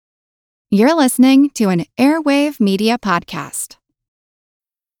You're listening to an Airwave Media Podcast.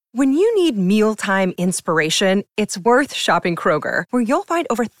 When you need mealtime inspiration, it's worth shopping Kroger, where you'll find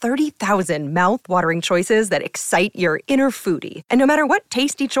over 30,000 mouth-watering choices that excite your inner foodie. And no matter what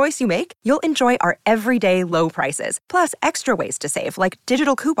tasty choice you make, you'll enjoy our everyday low prices, plus extra ways to save, like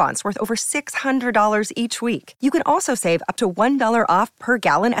digital coupons worth over $600 each week. You can also save up to $1 off per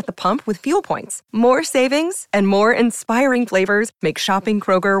gallon at the pump with fuel points. More savings and more inspiring flavors make shopping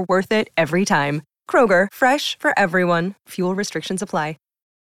Kroger worth it every time. Kroger, fresh for everyone. Fuel restrictions apply.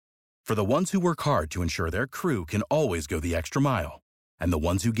 For the ones who work hard to ensure their crew can always go the extra mile, and the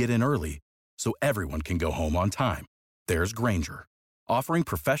ones who get in early so everyone can go home on time, there's Grainger, offering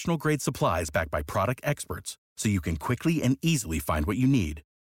professional-grade supplies backed by product experts so you can quickly and easily find what you need.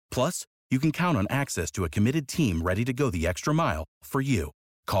 Plus, you can count on access to a committed team ready to go the extra mile for you.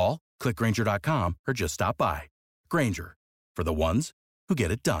 Call, click Grainger.com, or just stop by. Grainger, for the ones who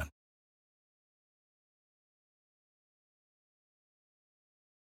get it done.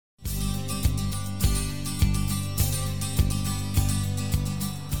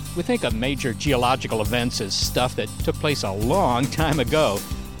 We think of major geological events as stuff that took place a long time ago,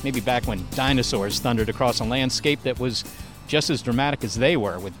 maybe back when dinosaurs thundered across a landscape that was just as dramatic as they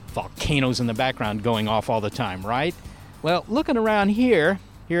were, with volcanoes in the background going off all the time, right? Well, looking around here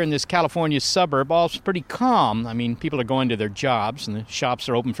in this California suburb, all's pretty calm. I mean, people are going to their jobs and the shops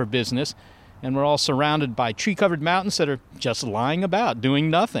are open for business, and we're all surrounded by tree-covered mountains that are just lying about, doing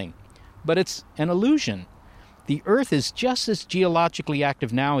nothing. But it's an illusion. The Earth is just as geologically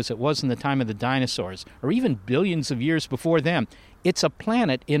active now as it was in the time of the dinosaurs, or even billions of years before them. It's a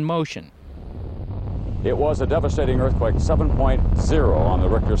planet in motion. It was a devastating earthquake, 7.0 on the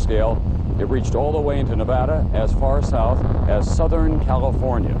Richter scale. It reached all the way into Nevada, as far south as Southern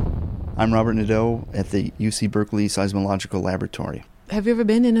California. I'm Robert Nadeau at the UC Berkeley Seismological Laboratory. Have you ever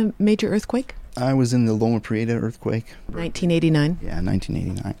been in a major earthquake? I was in the Loma Prieta earthquake. 1989? Yeah,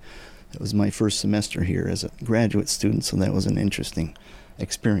 1989. It was my first semester here as a graduate student, so that was an interesting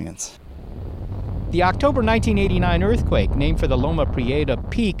experience. The October 1989 earthquake, named for the Loma Prieta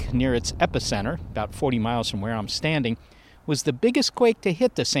peak near its epicenter, about 40 miles from where I'm standing, was the biggest quake to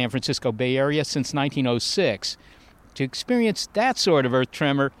hit the San Francisco Bay Area since 1906. To experience that sort of earth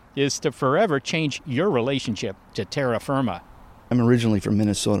tremor is to forever change your relationship to terra firma. I'm originally from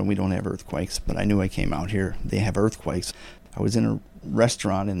Minnesota, and we don't have earthquakes, but I knew I came out here. They have earthquakes. I was in a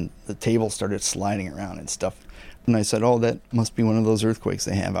restaurant, and the table started sliding around and stuff. And I said, oh, that must be one of those earthquakes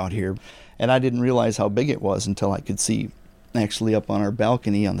they have out here. And I didn't realize how big it was until I could see, actually up on our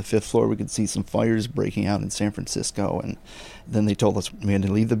balcony on the 5th floor, we could see some fires breaking out in San Francisco. And then they told us we had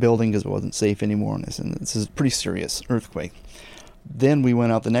to leave the building because it wasn't safe anymore. And I said, this is a pretty serious earthquake. Then we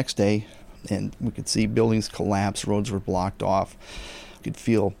went out the next day, and we could see buildings collapse, roads were blocked off. You could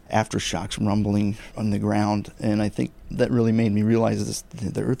feel aftershocks rumbling on the ground, and I think that really made me realize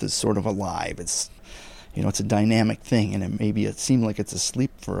the Earth is sort of alive. It's a dynamic thing, and it seemed like it's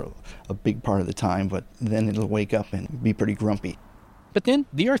asleep for a big part of the time, but then it'll wake up and be pretty grumpy. But then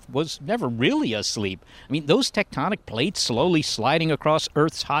the Earth was never really asleep. I mean, those tectonic plates slowly sliding across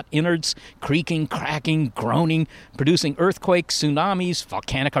Earth's hot innards, creaking, cracking, groaning, producing earthquakes, tsunamis,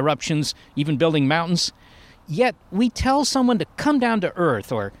 volcanic eruptions, even building mountains. Yet we tell someone to come down to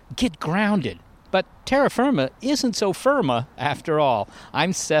Earth or get grounded. But terra firma isn't so firma after all.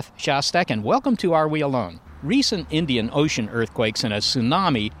 I'm Seth Shostak, and welcome to Are We Alone? Recent Indian Ocean earthquakes and a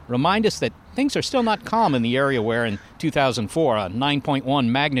tsunami remind us that things are still not calm in the area where in 2004 a 9.1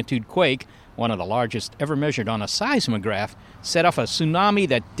 magnitude quake, one of the largest ever measured on a seismograph, set off a tsunami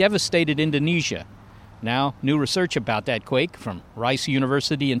that devastated Indonesia. Now, new research about that quake from Rice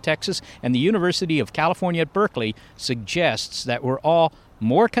University in Texas and the University of California at Berkeley suggests that we're all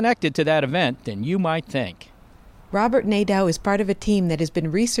more connected to that event than you might think. Robert Nadeau is part of a team that has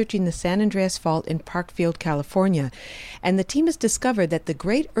been researching the San Andreas Fault in Parkfield, California, and the team has discovered that the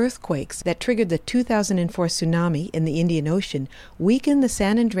great earthquakes that triggered the 2004 tsunami in the Indian Ocean weakened the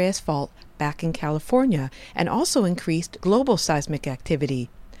San Andreas Fault back in California and also increased global seismic activity,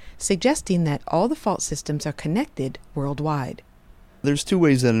 suggesting that all the fault systems are connected worldwide. There's two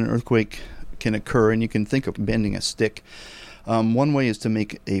ways that an earthquake can occur, and you can think of bending a stick. One way is to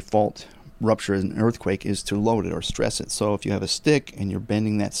make a fault rupture as an earthquake is to load it or stress it. So if you have a stick and you're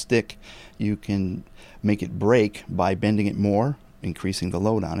bending that stick, you can make it break by bending it more, increasing the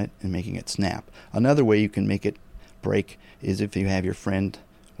load on it, and making it snap. Another way you can make it break is if you have your friend,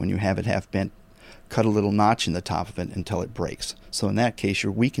 when you have it half bent, cut a little notch in the top of it until it breaks. So in that case,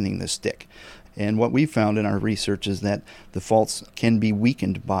 you're weakening the stick. And what we found in our research is that the faults can be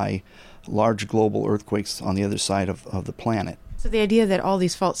weakened by large global earthquakes on the other side of the planet. So the idea that all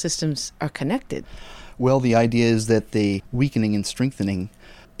these fault systems are connected. Well, the idea is that the weakening and strengthening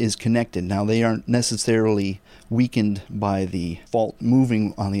is connected. Now, they aren't necessarily weakened by the fault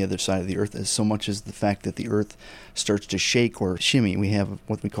moving on the other side of the Earth as so much as the fact that the Earth starts to shake or shimmy. We have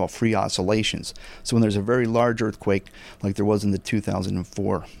what we call free oscillations. So when there's a very large earthquake, like there was in the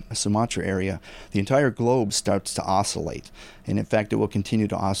 2004 Sumatra area, the entire globe starts to oscillate. And in fact, it will continue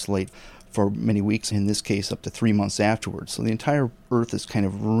to oscillate for many weeks, in this case up to 3 months afterwards. So the entire Earth is kind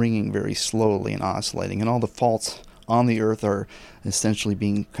of ringing very slowly and oscillating, and all the faults on the Earth are essentially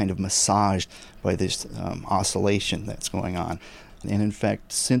being kind of massaged by this oscillation that's going on. And in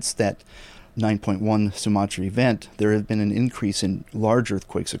fact, since that 9.1 Sumatra event, there has been an increase in large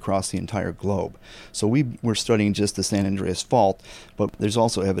earthquakes across the entire globe. So we're studying just the San Andreas Fault, but there's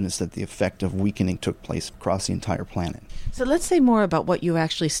also evidence that the effect of weakening took place across the entire planet. So let's say more about what you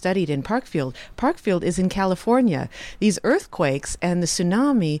actually studied in Parkfield. Parkfield is in California. These earthquakes and the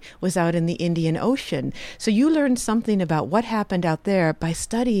tsunami was out in the Indian Ocean. So you learned something about what happened out there by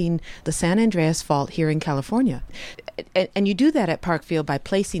studying the San Andreas Fault here in California. And you do that at Parkfield by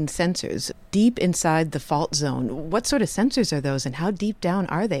placing sensors deep inside the fault zone. What sort of sensors are those, and how deep down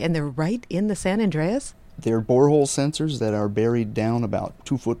are they? And they're right in the San Andreas? They're borehole sensors that are buried down about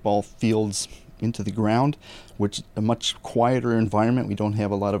 2 football fields into the ground, which is a much quieter environment. We don't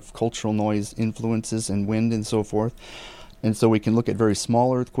have a lot of cultural noise influences and wind and so forth. And so we can look at very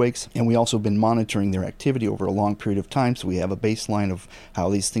small earthquakes, and we also have been monitoring their activity over a long period of time, so we have a baseline of how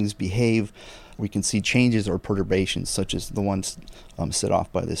these things behave. We can see changes or perturbations, such as the ones set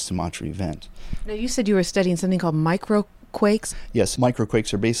off by this Sumatra event. Now, you said you were studying something called microquakes? Yes,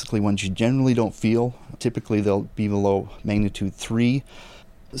 microquakes are basically ones you generally don't feel. Typically, they'll be below magnitude 3.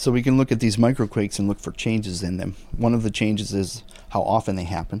 So we can look at these microquakes and look for changes in them. One of the changes is how often they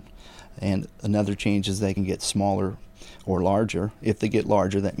happen, and another change is they can get smaller or larger. If they get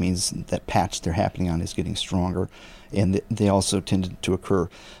larger, that means that patch they're happening on is getting stronger, and they also tend to occur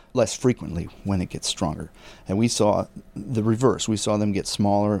less frequently when it gets stronger. And we saw the reverse. We saw them get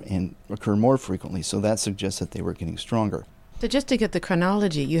smaller and occur more frequently, so that suggests that they were getting stronger. So just to get the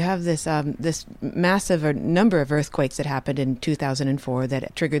chronology, you have this this massive number of earthquakes that happened in 2004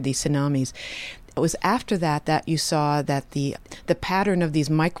 that triggered these tsunamis. It was after that you saw that the pattern of these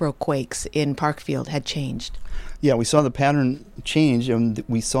microquakes in Parkfield had changed. Yeah, we saw the pattern change, and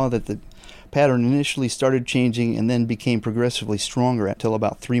we saw that the pattern initially started changing and then became progressively stronger until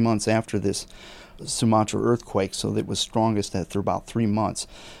about 3 months after this Sumatra earthquake. So it was strongest after about 3 months,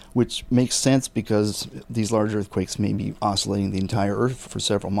 which makes sense because these large earthquakes may be oscillating the entire Earth for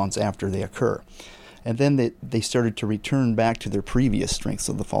several months after they occur. And then they started to return back to their previous strength,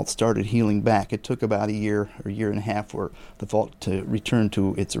 so the fault started healing back. It took about a year or a year and a half for the fault to return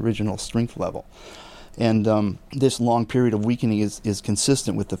to its original strength level. And this long period of weakening is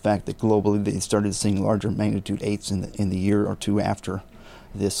consistent with the fact that globally they started seeing larger magnitude 8s in the year or two after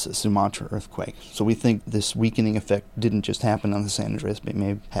this Sumatra earthquake. So we think this weakening effect didn't just happen on the San Andreas, but it may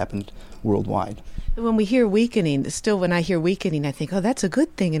have happened worldwide. When we hear weakening, when I hear weakening, I think, oh, that's a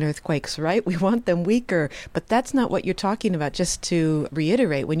good thing in earthquakes, right? We want them weaker. But that's not what you're talking about. Just to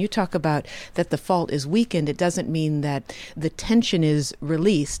reiterate, when you talk about that the fault is weakened, it doesn't mean that the tension is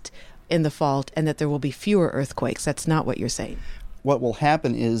released in the fault and that there will be fewer earthquakes. That's not what you're saying. What will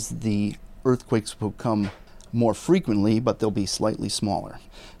happen is the earthquakes will come more frequently, but they'll be slightly smaller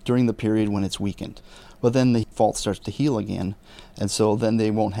during the period when it's weakened. But then the fault starts to heal again, and so then they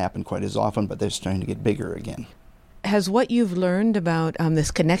won't happen quite as often, but they're starting to get bigger again. Has what you've learned about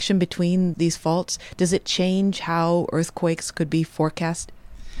this connection between these faults, does it change how earthquakes could be forecast?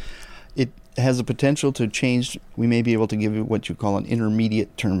 It has a potential to change. We may be able to give you what you call an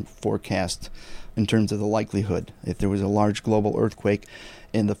intermediate term forecast in terms of the likelihood. If there was a large global earthquake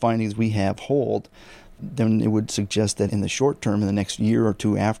and the findings we have hold, then it would suggest that in the short term, in the next year or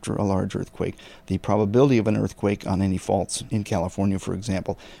two after a large earthquake, the probability of an earthquake on any faults in California, for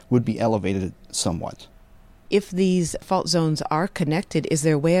example, would be elevated somewhat. If these fault zones are connected, is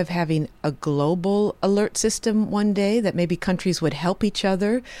there a way of having a global alert system one day that maybe countries would help each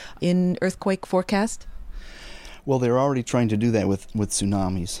other in earthquake forecast? Well, they're already trying to do that with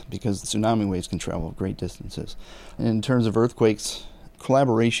tsunamis, because tsunami waves can travel great distances. In terms of earthquakes,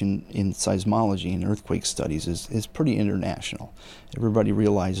 collaboration in seismology and earthquake studies is pretty international. Everybody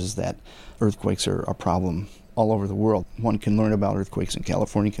realizes that earthquakes are a problem all over the world. One can learn about earthquakes in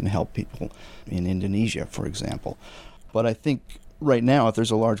California, can help people in Indonesia, for example. But I think right now, if there's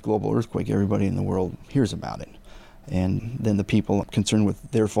a large global earthquake, everybody in the world hears about it. And then the people concerned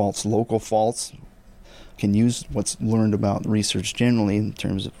with their faults, local faults, can use what's learned about research generally in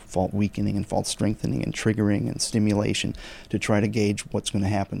terms of fault weakening and fault strengthening and triggering and stimulation to try to gauge what's going to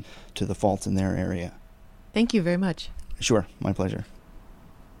happen to the faults in their area. Thank you very much. Sure, my pleasure.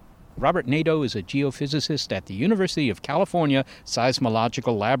 Robert Nadeau is a geophysicist at the University of California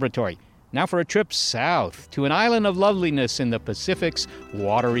Seismological Laboratory. Now for a trip south to an island of loveliness in the Pacific's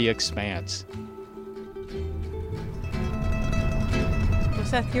watery expanse. Well,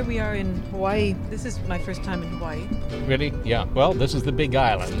 Seth, here we are in Hawaii. This is my first time in Hawaii. Really? Yeah. Well, this is the Big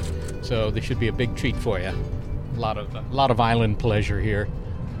Island, so this should be a big treat for you. A lot of island pleasure here.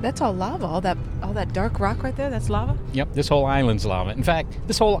 That's all lava, all that dark rock right there, that's lava? Yep, this whole island's lava. In fact,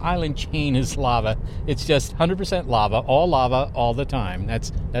 this whole island chain is lava. It's just 100% lava all the time.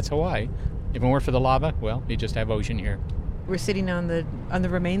 That's Hawaii. If it weren't for the lava, well, you just have ocean here. We're sitting on the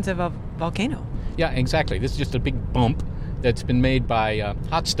remains of a volcano. Yeah, exactly. This is just a big bump that's been made by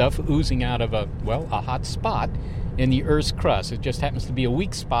hot stuff oozing out of a hot spot in the Earth's crust. It just happens to be a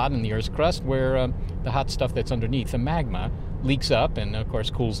weak spot in the Earth's crust where the hot stuff that's underneath, the magma, leaks up and, of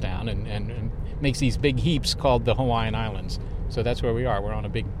course, cools down and makes these big heaps called the Hawaiian Islands. So that's where we are. We're on a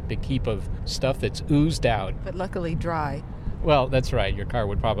big heap of stuff that's oozed out. But luckily dry. Well, that's right. Your car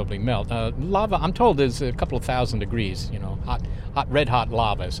would probably melt. Lava, I'm told, is a couple of thousand degrees, red hot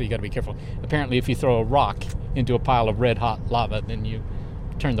lava, so you got to be careful. Apparently, if you throw a rock into a pile of red hot lava, then you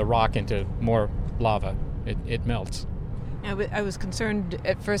turn the rock into more lava. It melts. I was concerned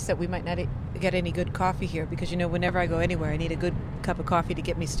at first that we might not get any good coffee here because, whenever I go anywhere, I need a good cup of coffee to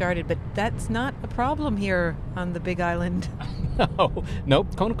get me started. But that's not a problem here on the Big Island.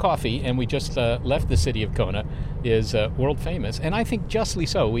 Nope. Kona Coffee, and we just left the city of Kona, is world famous. And I think justly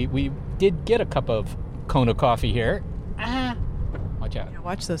so. We did get a cup of Kona Coffee here. Watch out. Yeah,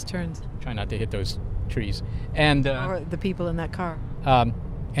 watch those turns. Try not to hit those trees. And or the people in that car.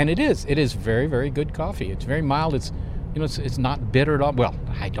 And it is very, very good coffee. It's very mild. It's not bitter at all. Well,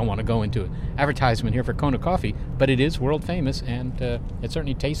 I don't want to go into an advertisement here for Kona Coffee, but it is world famous, and it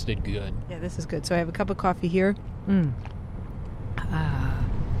certainly tasted good. Yeah, this is good. So I have a cup of coffee here.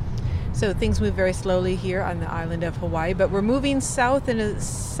 So things move very slowly here on the island of Hawaii, but we're moving south in a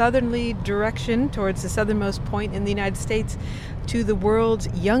southerly direction towards the southernmost point in the United States to the world's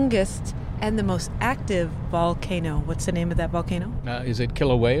youngest and the most active volcano. What's the name of that volcano? Is it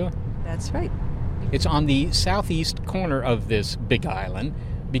Kilauea? That's right. It's on the southeast corner of this big island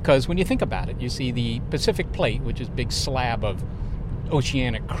because when you think about it, you see the Pacific Plate, which is a big slab of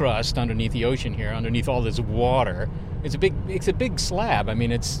oceanic crust underneath the ocean here, underneath all this water. It's a big slab. I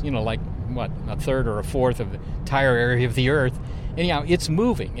mean, it's, a third or a fourth of the entire area of the Earth. Anyhow, it's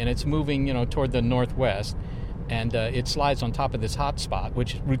moving, and it's moving, toward the northwest. And it slides on top of this hot spot,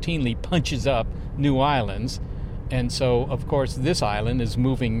 which routinely punches up new islands. And so, of course, this island is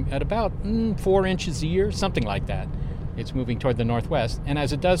moving at about 4 inches a year, something like that. It's moving toward the northwest. And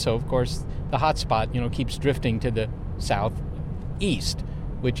as it does so, of course, the hot spot, keeps drifting to the southeast,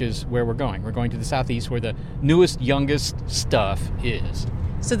 which is where we're going. We're going to the southeast where the newest, youngest stuff is.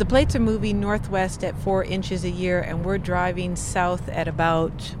 So the plates are moving northwest at 4 inches a year, and we're driving south at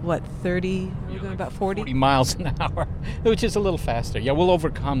about, 30? We're going about 40? 40 miles an hour, which is a little faster. Yeah, we'll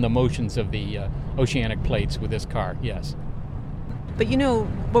overcome the motions of the oceanic plates with this car, yes. But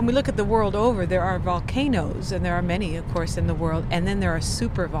when we look at the world over, there are volcanoes, and there are many, of course, in the world, and then there are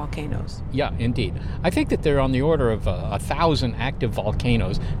super volcanoes. Yeah, indeed. I think that they're on the order of 1,000 active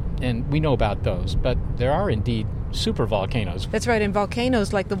volcanoes, and we know about those, but there are indeed super volcanoes. That's right, and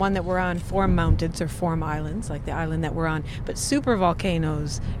volcanoes like the one that we're on form mountains or form islands, like the island that we're on, but super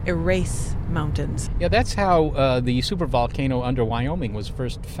volcanoes erase mountains. Yeah, that's how the super volcano under Wyoming was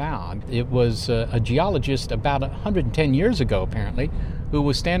first found. It was a geologist about 110 years ago, apparently, who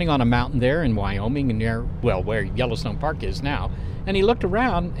was standing on a mountain there in Wyoming, near, where Yellowstone Park is now, and he looked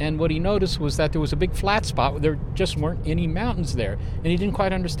around, and what he noticed was that there was a big flat spot where there just weren't any mountains there, and he didn't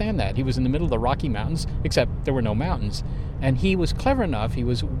quite understand that. He was in the middle of the Rocky Mountains, except there were no mountains, and he was clever enough, he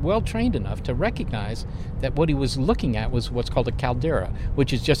was well-trained enough to recognize that what he was looking at was what's called a caldera,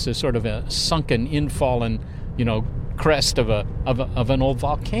 which is just a sort of a sunken, infallen, crest of an old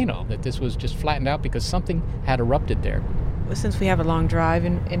volcano, that this was just flattened out because something had erupted there. Since we have a long drive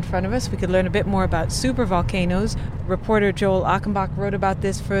in front of us, we could learn a bit more about supervolcanoes. Reporter Joel Achenbach wrote about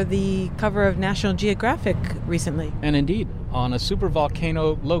this for the cover of National Geographic recently. And indeed, on a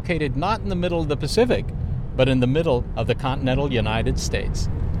supervolcano located not in the middle of the Pacific, but in the middle of the continental United States.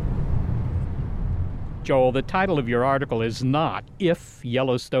 Joel, the title of your article is not If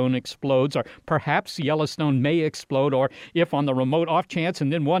Yellowstone Explodes, or Perhaps Yellowstone May Explode, or If on the Remote Off Chance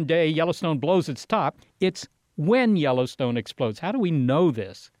and then one day Yellowstone blows its top. It's When Yellowstone Explodes. How do we know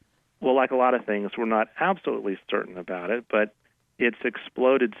this? Well, like a lot of things, we're not absolutely certain about it, but it's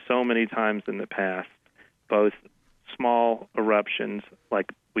exploded so many times in the past, both small eruptions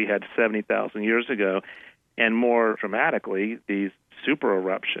like we had 70,000 years ago, and more dramatically, these super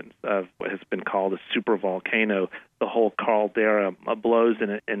eruptions of what has been called a supervolcano. The whole caldera blows in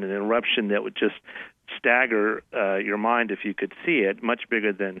an eruption that would just stagger your mind if you could see it, much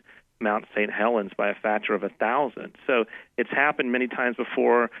bigger than Mount St. Helens by a factor of 1,000. So it's happened many times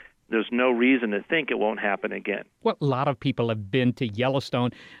before. There's no reason to think it won't happen again. Well, a lot of people have been to Yellowstone,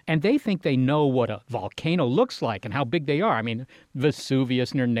 and they think they know what a volcano looks like and how big they are. I mean,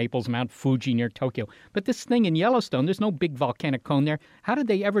 Vesuvius near Naples, Mount Fuji near Tokyo. But this thing in Yellowstone, there's no big volcanic cone there. How did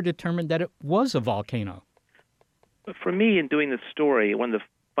they ever determine that it was a volcano? For me, in doing this story, one of the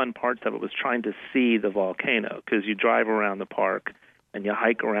fun parts of it was trying to see the volcano, because you drive around the park and you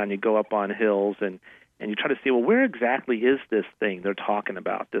hike around, you go up on hills, and you try to see, well, where exactly is this thing they're talking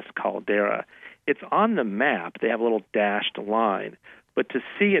about, this caldera? It's on the map. They have a little dashed line. But to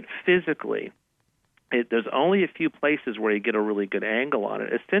see it physically, there's only a few places where you get a really good angle on it.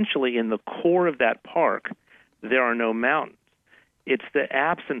 Essentially, in the core of that park, there are no mountains. It's the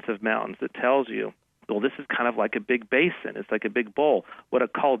absence of mountains that tells you, well, this is kind of like a big basin. It's like a big bowl. What a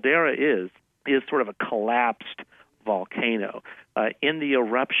caldera is sort of a collapsed volcano. In the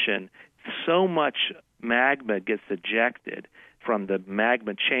eruption, so much magma gets ejected from the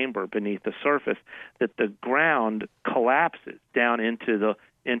magma chamber beneath the surface that the ground collapses down into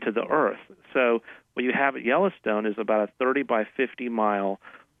the earth. So what you have at Yellowstone is about a 30 by 50 mile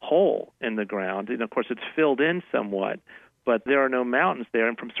hole in the ground, and of course it's filled in somewhat, but there are no mountains there,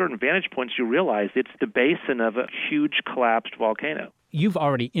 and from certain vantage points you realize it's the basin of a huge collapsed volcano. You've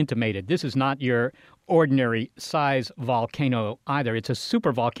already intimated this is not your ordinary size volcano either. It's a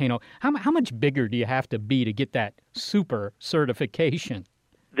super volcano. How much bigger do you have to be to get that super certification?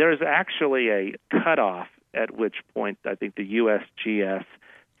 There's actually a cutoff at which point I think the USGS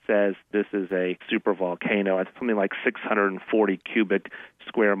says this is a super volcano. It's something like 640 cubic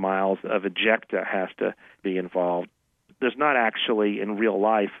square miles of ejecta has to be involved. There's not actually, in real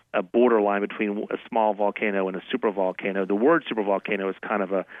life, a borderline between a small volcano and a supervolcano. The word supervolcano is kind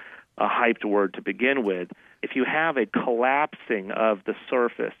of a hyped word to begin with. If you have a collapsing of the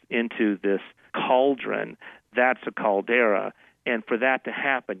surface into this cauldron, that's a caldera. And for that to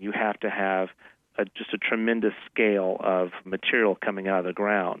happen, you have to have just a tremendous scale of material coming out of the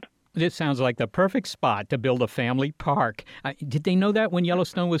ground. This sounds like the perfect spot to build a family park. Did they know that when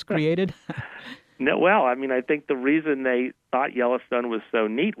Yellowstone was created? No, well, I mean, I think the reason they thought Yellowstone was so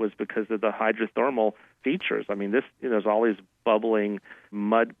neat was because of the hydrothermal features. I mean, there's all these bubbling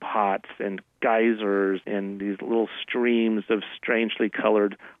mud pots and geysers and these little streams of strangely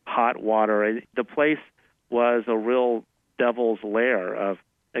colored hot water. And the place was a real devil's lair of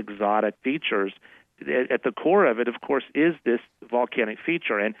exotic features. At the core of it, of course, is this volcanic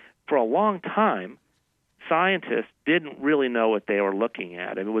feature. And for a long time, scientists didn't really know what they were looking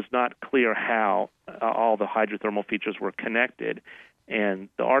at, and it was not clear how all the hydrothermal features were connected. And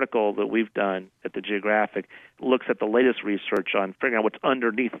the article that we've done at the Geographic looks at the latest research on figuring out what's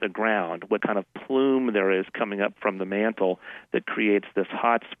underneath the ground, what kind of plume there is coming up from the mantle that creates this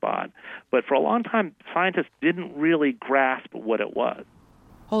hot spot. But for a long time, scientists didn't really grasp what it was.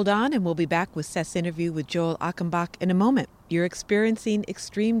 Hold on, and we'll be back with Seth's interview with Joel Achenbach in a moment. You're experiencing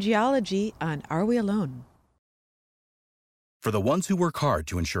extreme geology on Are We Alone? For the ones who work hard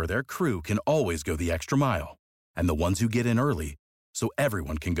to ensure their crew can always go the extra mile, and the ones who get in early so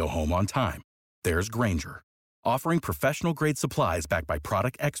everyone can go home on time, there's Grainger, offering professional-grade supplies backed by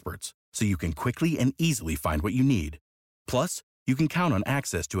product experts so you can quickly and easily find what you need. Plus, you can count on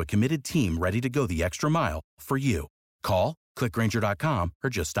access to a committed team ready to go the extra mile for you. Call, click Grainger.com,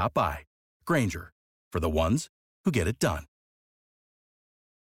 or just stop by. Grainger, for the ones who get it done.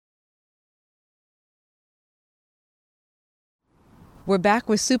 We're back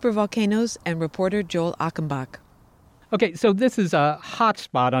with supervolcanoes and reporter Joel Achenbach. Okay, so this is a hot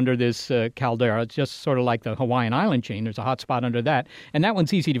spot under this caldera. It's just sort of like the Hawaiian island chain. There's a hot spot under that. And that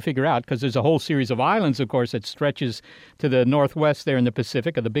one's easy to figure out because there's a whole series of islands, of course, that stretches to the northwest there in the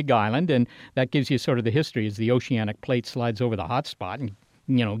Pacific of the Big Island. And that gives you sort of the history as the oceanic plate slides over the hot spot and,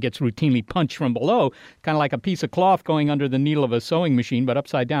 gets routinely punched from below, kind of like a piece of cloth going under the needle of a sewing machine, but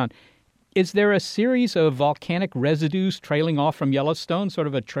upside down. Is there a series of volcanic residues trailing off from Yellowstone, sort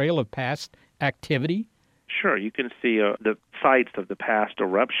of a trail of past activity? Sure. You can see the sites of the past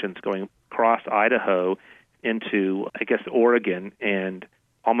eruptions going across Idaho into, I guess, Oregon and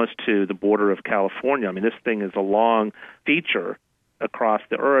almost to the border of California. I mean, this thing is a long feature across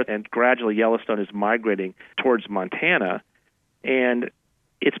the earth, and gradually Yellowstone is migrating towards Montana. And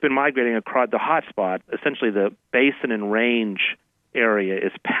it's been migrating across the hot spot. Essentially, the basin and range area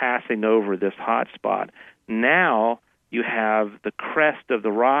is passing over this hot spot. Now you have the crest of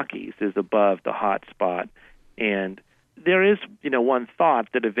the Rockies is above the hot spot, and there is, one thought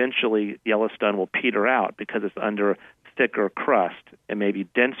that eventually Yellowstone will peter out because it's under thicker crust and maybe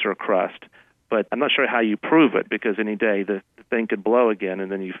denser crust. But I'm not sure how you prove it, because any day the thing could blow again,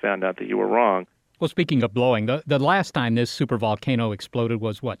 and then you found out that you were wrong. Well, speaking of blowing, the last time this supervolcano exploded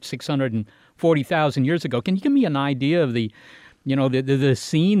was, 640,000 years ago. Can you give me an idea of the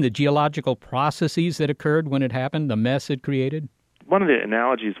scene, the geological processes that occurred when it happened, the mess it created? One of the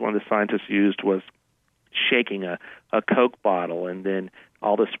analogies one of the scientists used was shaking a Coke bottle, and then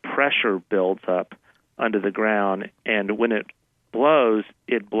all this pressure builds up under the ground, and when it blows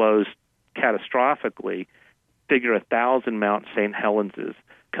catastrophically. Figure 1,000 Mount St. Heleneses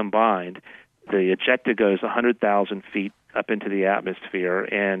combined. The ejecta goes 100,000 feet up into the atmosphere,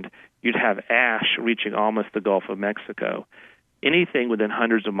 and you'd have ash reaching almost the Gulf of Mexico. Anything within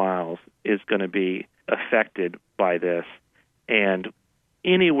hundreds of miles is going to be affected by this. And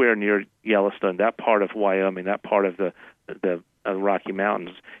anywhere near Yellowstone, that part of Wyoming, that part of the Rocky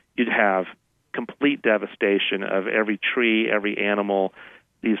Mountains, you'd have complete devastation of every tree, every animal,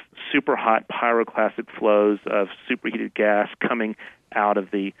 these super hot pyroclastic flows of superheated gas coming out of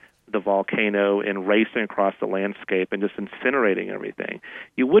the volcano and racing across the landscape and just incinerating everything.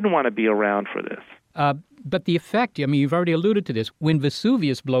 You wouldn't want to be around for this. But the effect, you've already alluded to this. When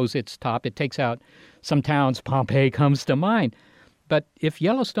Vesuvius blows its top, it takes out some towns. Pompeii comes to mind. But if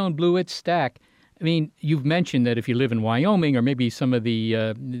Yellowstone blew its stack, you've mentioned that if you live in Wyoming or maybe some of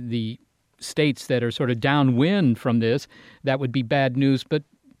the states that are sort of downwind from this, that would be bad news. But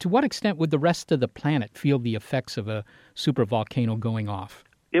to what extent would the rest of the planet feel the effects of a supervolcano going off?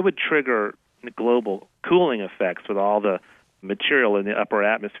 It would trigger global cooling effects with all the material in the upper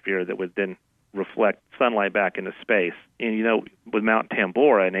atmosphere that would then reflect sunlight back into space. And, with Mount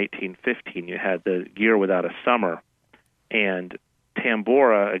Tambora in 1815, you had the year without a summer. And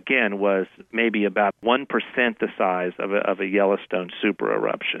Tambora, again, was maybe about 1% the size of a Yellowstone super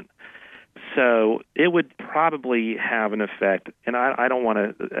eruption. So it would probably have an effect, and I don't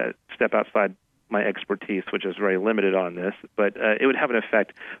want to step outside my expertise, which is very limited on this, but it would have an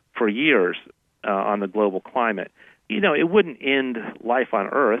effect for years on the global climate. It wouldn't end life on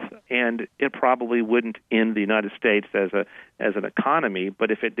Earth, and it probably wouldn't end the United States as an economy,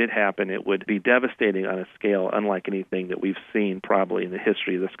 but if it did happen, it would be devastating on a scale unlike anything that we've seen probably in the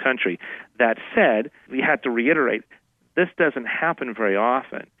history of this country. That said, we have to reiterate, this doesn't happen very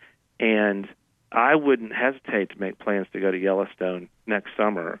often. And I wouldn't hesitate to make plans to go to Yellowstone next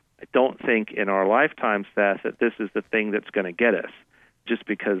summer. I don't think in our lifetime, Seth, that this is the thing that's going to get us, just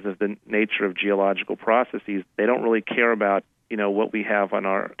because of the nature of geological processes. They don't really care about, what we have on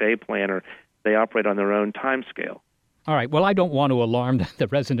our day plan, or they operate on their own time scale. All right. Well, I don't want to alarm the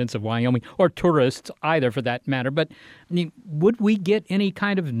residents of Wyoming, or tourists either for that matter, but would we get any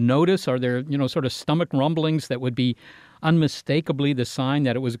kind of notice? Are there, sort of stomach rumblings that would be unmistakably the sign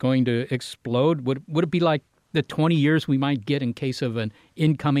that it was going to explode? Would it be like the 20 years we might get in case of an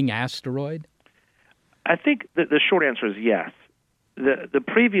incoming asteroid? I think that the short answer is yes. The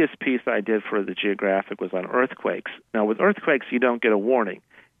previous piece I did for the Geographic was on earthquakes. Now, with earthquakes, you don't get a warning.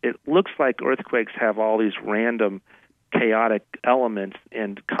 It looks like earthquakes have all these random chaotic elements,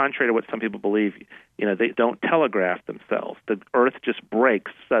 and contrary to what some people believe, they don't telegraph themselves. The earth just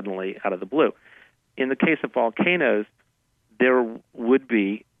breaks suddenly out of the blue. In the case of volcanoes, there would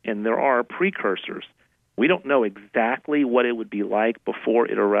be, and there are, precursors. We don't know exactly what it would be like before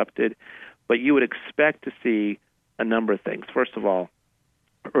it erupted, but you would expect to see a number of things. First of all,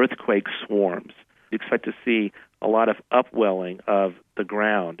 earthquake swarms. You expect to see a lot of upwelling of the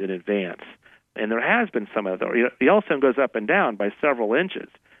ground in advance. And there has been some of that. Yellowstone goes up and down by several inches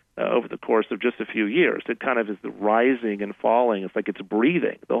over the course of just a few years. It kind of is rising and falling. It's like it's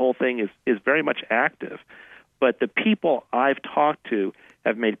breathing. The whole thing is very much active. But the people I've talked to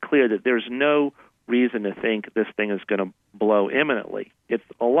have made clear that there's no reason to think this thing is going to blow imminently. It's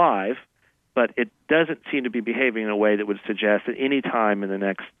alive, but it doesn't seem to be behaving in a way that would suggest that any time in the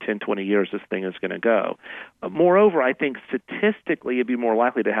next 10, 20 years this thing is going to go. Moreover, I think statistically it'd be more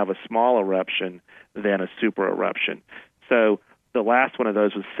likely to have a small eruption than a super eruption. So the last one of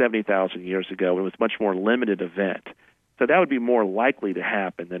those was 70,000 years ago. It was a much more limited event. So that would be more likely to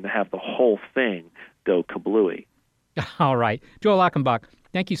happen than to have the whole thing go kablooey. All right. Joel Achenbach,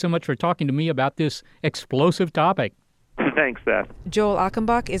 thank you so much for talking to me about this explosive topic. Thanks, Seth. Joel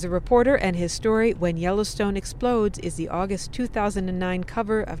Achenbach is a reporter, and his story, When Yellowstone Explodes, is the August 2009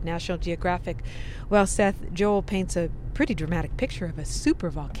 cover of National Geographic. Well, Seth, Joel paints a pretty dramatic picture of a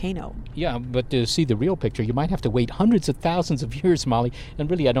supervolcano. Yeah, but to see the real picture, you might have to wait hundreds of thousands of years, Molly, and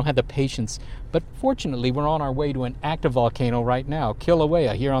really I don't have the patience. But fortunately, we're on our way to an active volcano right now,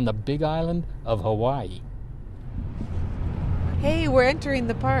 Kilauea, here on the big island of Hawaii. Hey, we're entering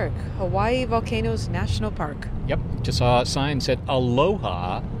the park, Hawaii Volcanoes National Park. Yep, just saw a sign that said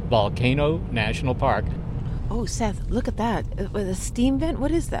Aloha Volcano National Park. Oh, Seth, look at that. With a steam vent? What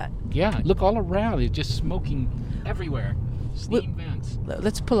is that? Yeah, look all around. It's just smoking everywhere. Steam vents.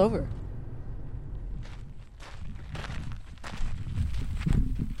 Let's pull over.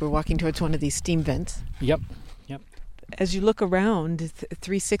 We're walking towards one of these steam vents. Yep. As you look around,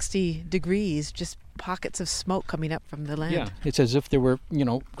 360 degrees, just pockets of smoke coming up from the land. Yeah, it's as if there were,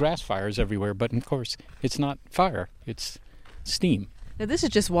 grass fires everywhere, but of course, it's not fire, it's steam. Now, this is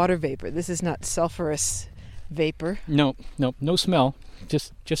just water vapor. This is not sulfurous vapor. No smell,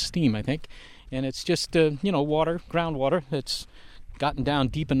 just steam, I think. And it's just, water, groundwater that's gotten down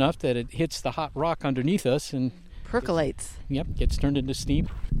deep enough that it hits the hot rock underneath us and percolates. Yep, gets turned into steam.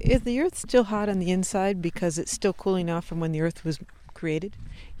 Is the Earth still hot on the inside because it's still cooling off from when the Earth was created?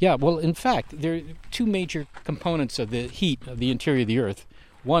 Yeah, well, in fact, there are two major components of the heat of the interior of the Earth.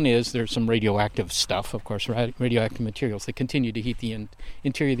 One is there's some radioactive stuff, of course, radioactive materials that continue to heat the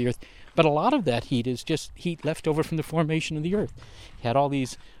interior of the Earth. But a lot of that heat is just heat left over from the formation of the Earth. You had all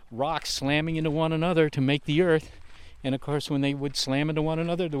these rocks slamming into one another to make the Earth. And, of course, when they would slam into one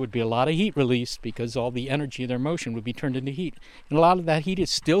another, there would be a lot of heat released because all the energy of their motion would be turned into heat. And a lot of that heat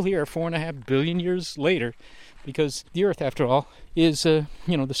is still here 4.5 billion years later because the Earth, after all, is, the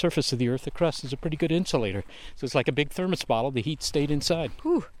surface of the Earth, the crust, is a pretty good insulator. So it's like a big thermos bottle. The heat stayed inside.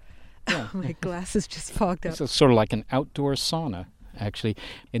 Whew. Yeah. My glasses just fogged up. It's sort of like an outdoor sauna, actually.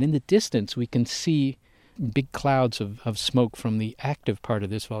 And in the distance, we can see big clouds of smoke from the active part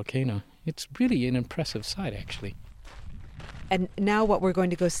of this volcano. It's really an impressive sight, actually. And now what we're going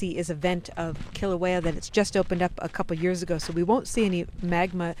to go see is a vent of Kilauea that it's just opened up a couple years ago. So we won't see any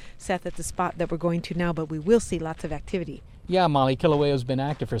magma, Seth, at the spot that we're going to now, but we will see lots of activity. Yeah, Molly, Kilauea's been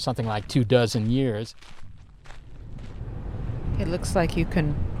active for something like 24 years. It looks like you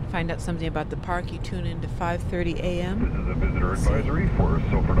can find out something about the park. You tune in to 5:30 a.m. This is a visitor advisory for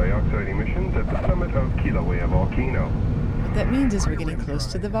sulfur dioxide emissions at the summit of Kilauea volcano. What that means is we're getting close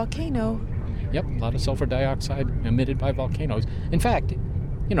to the volcano. Yep, a lot of sulfur dioxide emitted by volcanoes. In fact,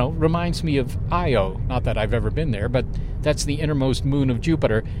 reminds me of Io. Not that I've ever been there, but that's the innermost moon of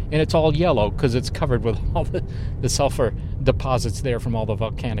Jupiter, and it's all yellow because it's covered with all the sulfur deposits there from all the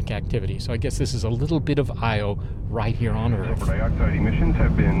volcanic activity. So I guess this is a little bit of Io right here on Earth. Sulfur dioxide emissions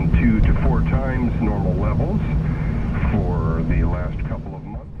have been 2 to 4 times normal levels for the last couple of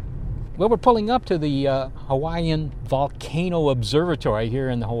months. Well, we're pulling up to the Hawaiian Volcano Observatory here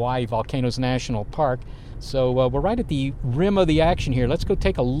in the Hawaii Volcanoes National Park. So we're right at the rim of the action here. Let's go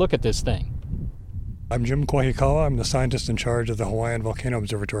take a look at this thing. I'm Jim Kohikawa. I'm the scientist in charge of the Hawaiian Volcano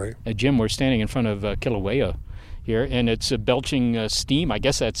Observatory. Jim, we're standing in front of Kilauea here, and it's belching steam. I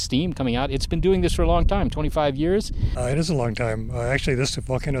guess that's steam coming out. It's been doing this for a long time, 25 years. It is a long time. Actually, this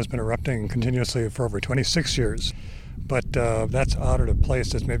volcano has been erupting continuously for over 26 years. But that's out of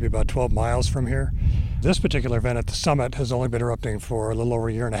place. It's maybe about 12 miles from here. This particular event at the summit has only been erupting for a little over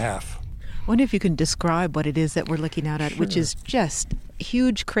a year and a half. I wonder if you can describe what it is that we're looking out at, which is just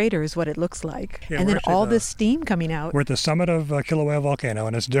huge craters, what it looks like. Yeah, and then all this steam coming out. We're at the summit of Kilauea volcano,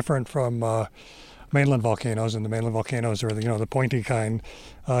 and it's different from mainland volcanoes, and the mainland volcanoes are the pointy kind.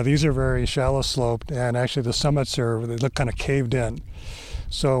 These are very shallow sloped, and actually the summits they look kind of caved in.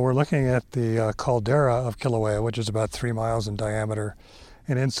 So we're looking at the caldera of Kilauea, which is about 3 miles in diameter.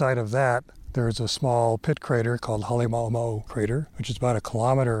 And inside of that, there's a small pit crater called Halemaumau crater, which is about 1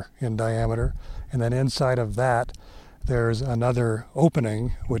 kilometer in diameter. And then inside of that, there's another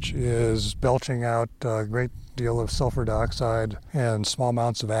opening, which is belching out a great deal of sulfur dioxide and small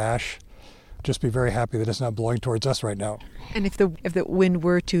amounts of ash. Just be very happy that it's not blowing towards us right now. And if the wind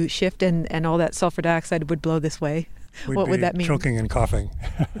were to shift and all that sulfur dioxide would blow this way, what would that mean? Choking and coughing.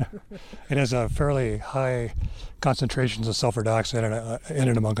 It has a fairly high concentrations of sulfur dioxide in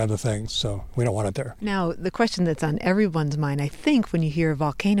it, among other things, so we don't want it there. Now, the question that's on everyone's mind, I think, when you hear a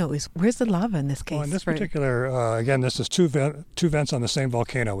volcano is, where's the lava in this case? Well, in this particular, again, this is two vents on the same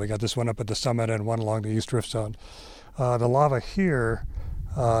volcano. We got this one up at the summit and one along the East Rift Zone. The lava here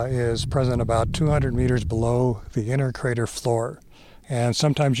is present about 200 meters below the inner crater floor. And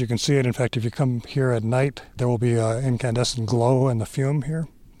sometimes you can see it. In fact, if you come here at night, there will be an incandescent glow in the fume here.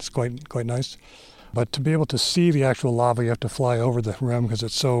 It's quite nice. But to be able to see the actual lava, you have to fly over the rim because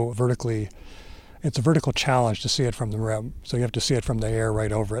it's a vertical challenge to see it from the rim. So you have to see it from the air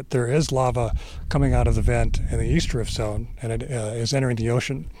right over it. There is lava coming out of the vent in the East Rift Zone, and it is entering the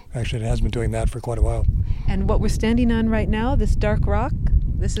ocean. Actually, it has been doing that for quite a while. And what we're standing on right now, this dark rock,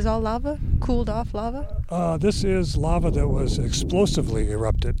 this is all lava? Cooled off lava? This is lava that was explosively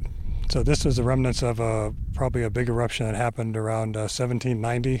erupted. So this is the remnants of probably a big eruption that happened around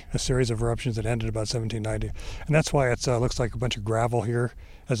 1790, a series of eruptions that ended about 1790. And that's why it looks like a bunch of gravel here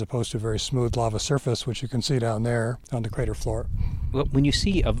as opposed to a very smooth lava surface, which you can see down there on the crater floor. Well, when you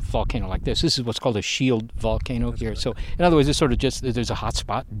see a volcano like this is what's called a shield volcano here. So in other words, it's sort of just, there's a hot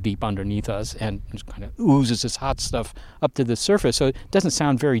spot deep underneath us and it kind of oozes this hot stuff up to the surface. So it doesn't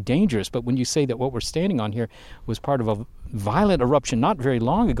sound very dangerous, but when you say that what we're standing on here was part of a violent eruption not very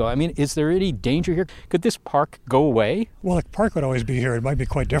long ago, I mean, is there any danger here? Could this park go away? Well, the park would always be here. It might be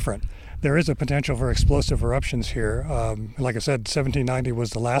quite different. There is a potential for explosive eruptions here. Like I said, 1790 was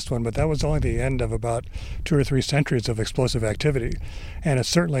the last one, but that was only the end of about 2 or 3 centuries of explosive activity. And it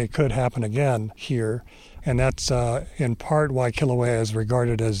certainly could happen again here. And that's in part why Kilauea is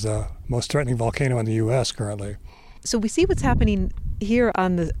regarded as the most threatening volcano in the U.S. currently. So we see what's happening here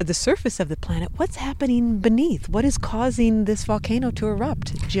on the surface of the planet. What's happening beneath? What is causing this volcano to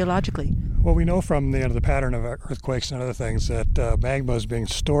erupt geologically? Well, we know from the pattern of earthquakes and other things that magma is being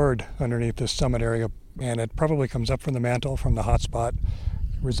stored underneath this summit area, and it probably comes up from the mantle, from the hot spot,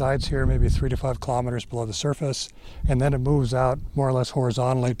 resides here maybe 3 to 5 kilometers below the surface, and then it moves out more or less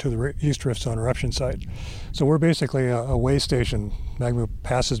horizontally to the East Rift Zone eruption site. So we're basically a way station. Magma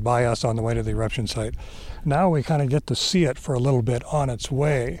passes by us on the way to the eruption site. Now we kind of get to see it for a little bit on its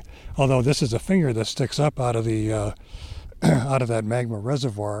way, although this is a finger that sticks up out of the out of that magma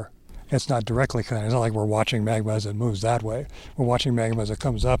reservoir. It's not directly connected. It's not like we're watching magma as it moves that way. We're watching magma as it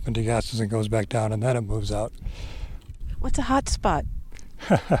comes up and degasses and goes back down, and then it moves out. What's a hot spot?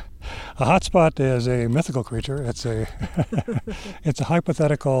 A hot spot is a mythical creature. It's a it's a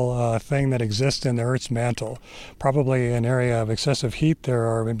hypothetical thing that exists in the Earth's mantle. Probably an area of excessive heat. There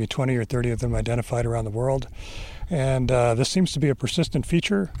are maybe 20 or 30 of them identified around the world. And this seems to be a persistent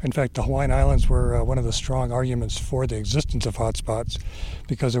feature. In fact, the Hawaiian Islands were one of the strong arguments for the existence of hotspots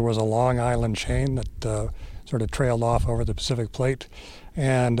because there was a long island chain that sort of trailed off over the Pacific Plate.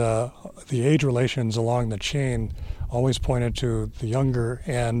 And the age relations along the chain always pointed to the younger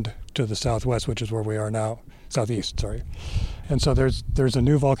end to the southwest, which is where we are now, southeast, sorry. And so there's a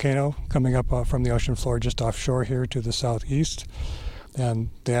new volcano coming up from the ocean floor just offshore here to the southeast,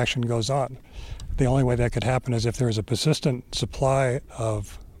 and the action goes on. The only way that could happen is if there is a persistent supply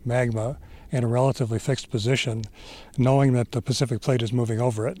of magma in a relatively fixed position, knowing that the Pacific Plate is moving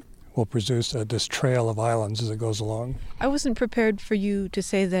over it will produce this trail of islands as it goes along. I wasn't prepared for you to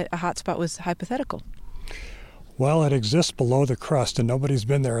say that a hotspot was hypothetical. Well, it exists below the crust, and nobody's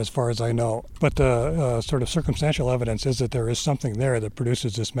been there as far as I know. But the sort of circumstantial evidence is that there is something there that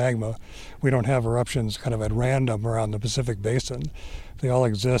produces this magma. We don't have eruptions kind of at random around the Pacific Basin. They all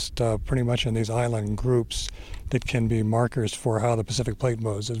exist pretty much in these island groups that can be markers for how the Pacific Plate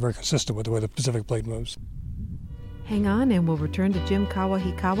moves. It's very consistent with the way the Pacific Plate moves. Hang on, and we'll return to Jim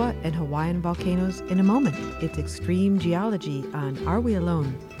Kawahikawa and Hawaiian volcanoes in a moment. It's Extreme Geology on Are We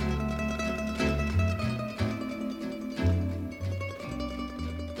Alone?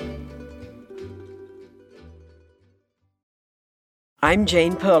 I'm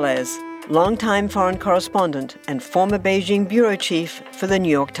Jane Perlez, longtime foreign correspondent and former Beijing bureau chief for the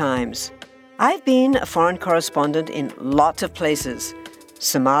New York Times. I've been a foreign correspondent in lots of places: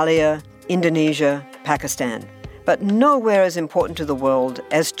 Somalia, Indonesia, Pakistan, but nowhere as important to the world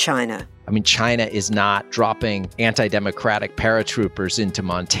as China. I mean, China is not dropping anti-democratic paratroopers into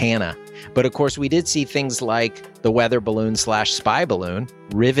Montana. But of course, we did see things like the weather balloon/spy balloon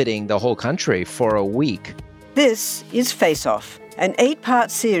riveting the whole country for a week. This is Face Off, an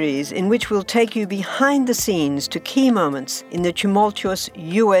 8-part series in which we'll take you behind the scenes to key moments in the tumultuous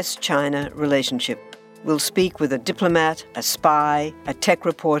U.S.-China relationship. We'll speak with a diplomat, a spy, a tech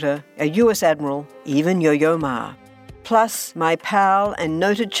reporter, a U.S. admiral, even Yo-Yo Ma. Plus, my pal and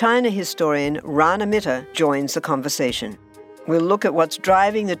noted China historian Rana Mitter joins the conversation. We'll look at what's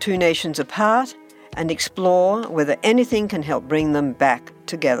driving the two nations apart and explore whether anything can help bring them back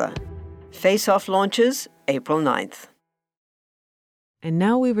together. Face Off launches April 9th. And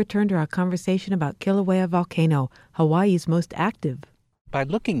now we return to our conversation about Kilauea Volcano, Hawaii's most active. By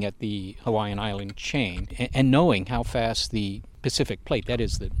looking at the Hawaiian island chain and knowing how fast the Pacific plate, that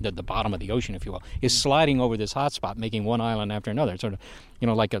is the bottom of the ocean, if you will, is sliding over this hotspot, making one island after another, sort of,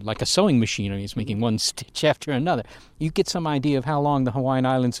 like a sewing machine. It's making one stitch after another. You get some idea of how long the Hawaiian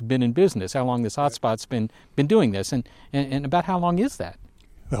Islands have been in business, how long this hotspot's been doing this, and about how long is that?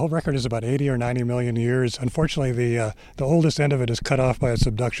 The whole record is about 80 or 90 million years. Unfortunately, the oldest end of it is cut off by a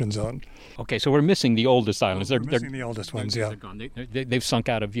subduction zone. Okay, so we're missing the oldest islands. We're missing the oldest ones, yeah. They're gone. They've sunk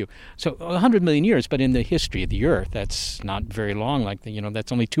out of view. So 100 million years, but in the history of the Earth, that's not very long.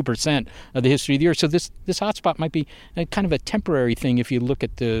 That's only 2% of the history of the Earth. So this hotspot might be kind of a temporary thing if you look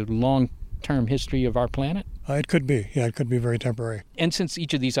at the long-term history of our planet. It could be. Yeah, it could be very temporary. And since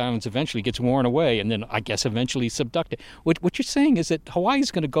each of these islands eventually gets worn away and then, I guess, eventually subducted, what you're saying is that Hawaii is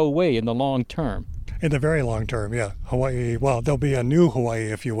going to go away in the long term. In the very long term, yeah. Hawaii, well, there'll be a new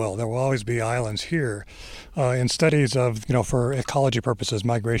Hawaii, if you will. There will always be islands here. In studies of, for ecology purposes,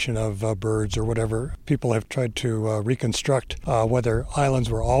 migration of birds or whatever, people have tried to reconstruct whether islands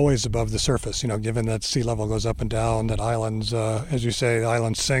were always above the surface, given that sea level goes up and down, that islands, as you say, the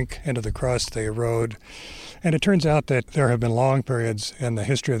islands sink into the crust, they erode. And it turns out that there have been long periods in the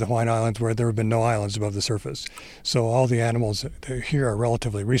history of the Hawaiian Islands where there have been no islands above the surface. So all the animals here are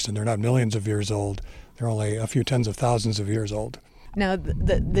relatively recent. They're not millions of years old. They're only a few tens of thousands of years old. Now,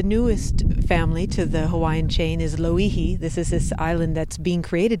 the newest family to the Hawaiian chain is Loihi. This is this island that's being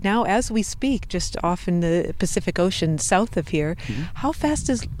created now as we speak, just off in the Pacific Ocean south of here. Mm-hmm. How fast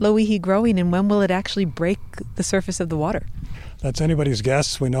is Loihi growing, and when will it actually break the surface of the water? That's anybody's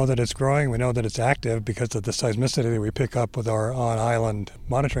guess. We know that it's growing. We know that it's active because of the seismicity that we pick up with our on-island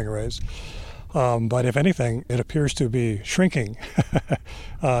monitoring arrays. But if anything, it appears to be shrinking.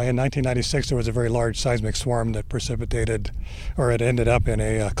 In 1996, there was a very large seismic swarm that precipitated, or it ended up in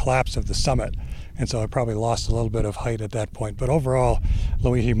a collapse of the summit. And so it probably lost a little bit of height at that point. But overall,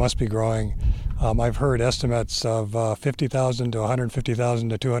 Loihi must be growing. I've heard estimates of 50,000 to 150,000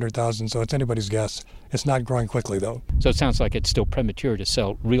 to 200,000, so it's anybody's guess. It's not growing quickly, though. So it sounds like it's still premature to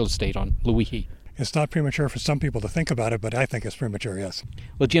sell real estate on Loihi. It's not premature for some people to think about it, but I think it's premature, yes.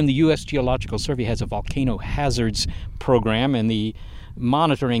 Well, Jim, the U.S. Geological Survey has a volcano hazards program, and the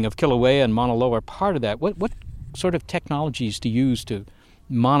monitoring of Kilauea and Mauna Loa are part of that. What sort of technologies do you use to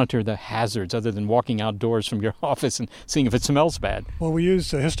monitor the hazards other than walking outdoors from your office and seeing if it smells bad? Well, we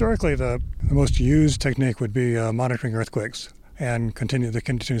use, historically, the most used technique would be monitoring earthquakes and the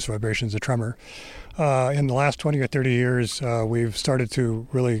continuous vibrations, the tremor. In the last 20 or 30 years, we've started to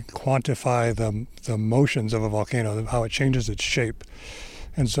really quantify the motions of a volcano, how it changes its shape.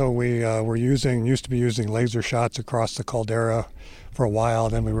 And so we used to be using laser shots across the caldera for a while.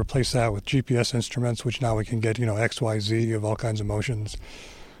 Then we replaced that with GPS instruments, which now we can get, X, Y, Z of all kinds of motions.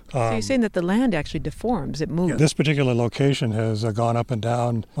 So you're saying that the land actually deforms, it moves. Yeah, this particular location has gone up and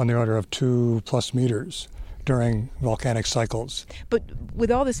down on the order of 2+ meters during volcanic cycles. But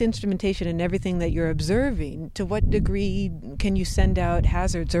with all this instrumentation and everything that you're observing, to what degree can you send out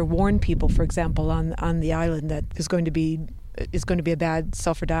hazards or warn people, for example, on the island that is going to be a bad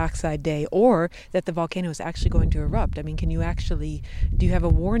sulfur dioxide day, or that the volcano is actually going to erupt? I mean, do you have a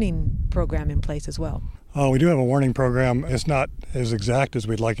warning program in place as well? We do have a warning program. It's not as exact as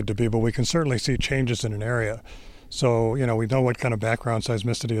we'd like it to be, but we can certainly see changes in an area. So, we know what kind of background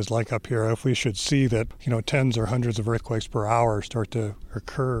seismicity is like up here. If we should see that, tens or hundreds of earthquakes per hour start to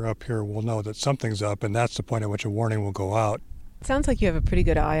occur up here, we'll know that something's up, and that's the point at which a warning will go out. It sounds like you have a pretty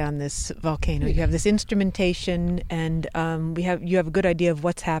good eye on this volcano. You have this instrumentation, and you have a good idea of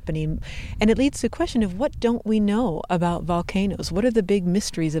what's happening. And it leads to the question of, what don't we know about volcanoes? What are the big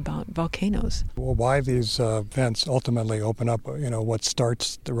mysteries about volcanoes? Well, why these vents ultimately open up, what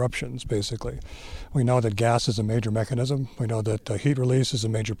starts the eruptions, basically. We know that gas is a major mechanism. We know that heat release is a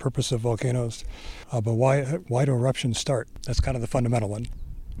major purpose of volcanoes. But why do eruptions start? That's kind of the fundamental one.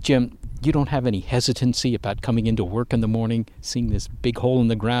 Jim, you don't have any hesitancy about coming into work in the morning, seeing this big hole in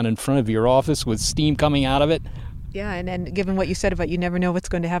the ground in front of your office with steam coming out of it? Yeah, and given what you said about you never know what's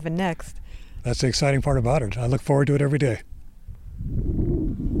going to happen next. That's the exciting part about it. I look forward to it every day.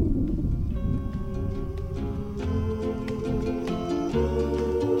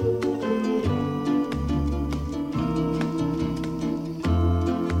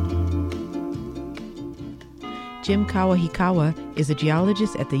 Jim Kawahikawa is a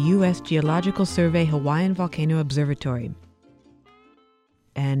geologist at the U.S. Geological Survey Hawaiian Volcano Observatory.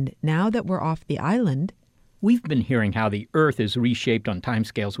 And now that we're off the island... We've been hearing how the Earth is reshaped on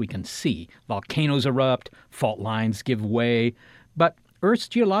timescales we can see. Volcanoes erupt, fault lines give way. But Earth's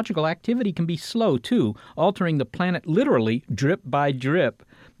geological activity can be slow, too, altering the planet literally drip by drip.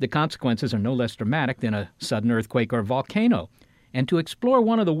 The consequences are no less dramatic than a sudden earthquake or volcano. And to explore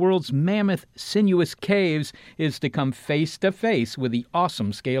one of the world's mammoth, sinuous caves is to come face to face with the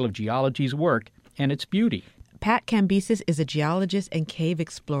awesome scale of geology's work and its beauty. Pat Cambyses is a geologist and cave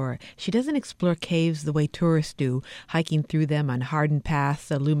explorer. She doesn't explore caves the way tourists do, hiking through them on hardened paths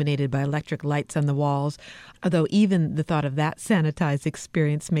illuminated by electric lights on the walls, although even the thought of that sanitized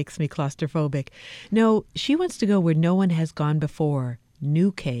experience makes me claustrophobic. No, she wants to go where no one has gone before,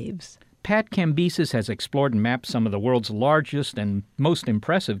 new caves. Pat Cambyses has explored and mapped some of the world's largest and most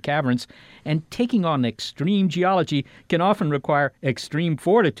impressive caverns, and taking on extreme geology can often require extreme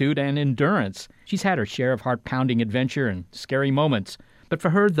fortitude and endurance. She's had her share of heart-pounding adventure and scary moments, but for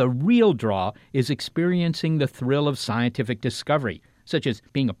her, the real draw is experiencing the thrill of scientific discovery, such as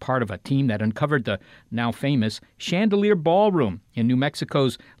being a part of a team that uncovered the now famous Chandelier Ballroom in New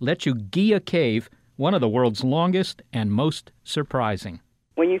Mexico's Lechuguilla Cave, one of the world's longest and most surprising.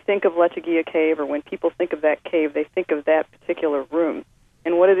 When you think of Lechuguilla Cave, or when people think of that cave, they think of that particular room.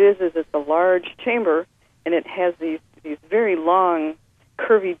 And what it is it's a large chamber, and it has these very long,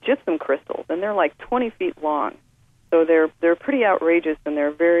 curvy gypsum crystals, and they're like 20 feet long. So they're pretty outrageous, and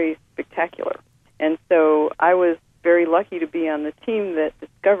they're very spectacular. And so I was very lucky to be on the team that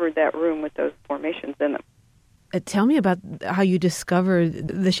discovered that room with those formations in them. Tell me about how you discovered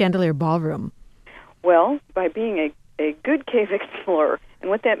the Chandelier Ballroom. Well, by being a good cave explorer. And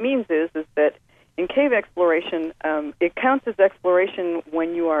what that means is that in cave exploration, it counts as exploration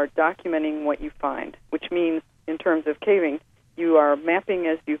when you are documenting what you find, which means in terms of caving, you are mapping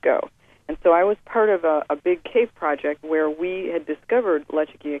as you go. And so I was part of a big cave project where we had discovered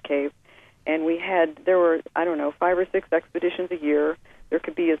Lechuguilla Cave, and there were, 5 or 6 expeditions a year. There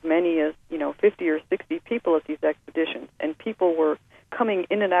could be as many as, 50 or 60 people at these expeditions, and people were coming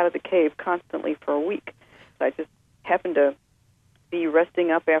in and out of the cave constantly for a week. So I just happened to be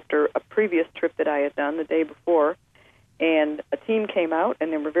resting up after a previous trip that I had done the day before, and a team came out,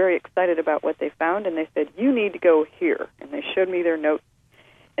 and they were very excited about what they found, and they said, "You need to go here." And they showed me their notes,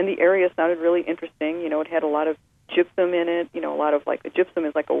 and the area sounded really interesting. It had a lot of gypsum in it, a lot of, the gypsum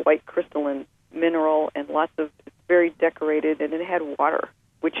is like a white crystalline mineral, and it's very decorated, and it had water,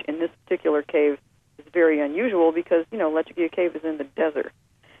 which in this particular cave is very unusual because, Lechuguilla Cave is in the desert.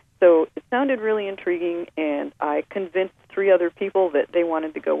 So it sounded really intriguing, and I convinced 3 other people that they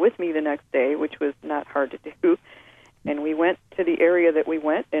wanted to go with me the next day, which was not hard to do. And we went to the area that we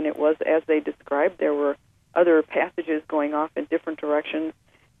went, and it was as they described. There were other passages going off in different directions,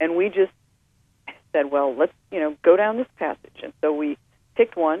 and we just said, well, let's, go down this passage. And so we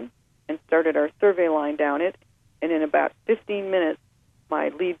picked one and started our survey line down it, and in about 15 minutes, my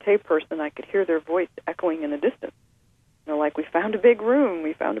lead tape person, I could hear their voice echoing in the distance. We found a big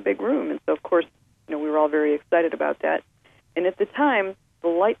room. And so, of course, we were all very excited about that. And at the time, the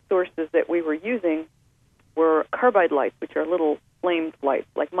light sources that we were using were carbide lights, which are little flamed lights,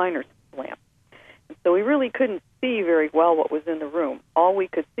 like miner's lamps. And so we really couldn't see very well what was in the room. All we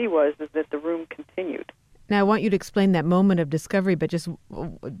could see is that the room continued. Now, I want you to explain that moment of discovery, but just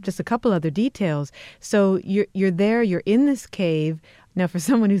a couple other details. So you're there, you're in this cave. Now, for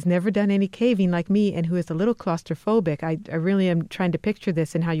someone who's never done any caving like me and who is a little claustrophobic, I really am trying to picture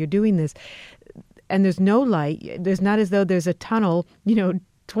this and how you're doing this. And there's no light. There's not as though there's a tunnel,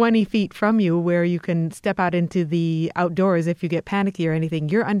 20 feet from you where you can step out into the outdoors if you get panicky or anything.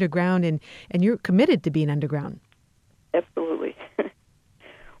 You're underground, and you're committed to being underground. Absolutely.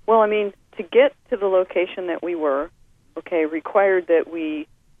 Well, to get to the location that we were, required that we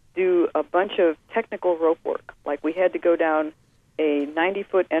do a bunch of technical rope work. Like we had to go down a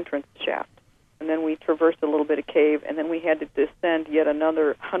 90-foot entrance shaft, and then we traversed a little bit of cave, and then we had to descend yet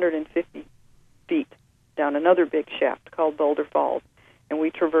another 150 feet down another big shaft called Boulder Falls, and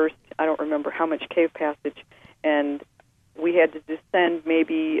we traversed, I don't remember how much cave passage, and we had to descend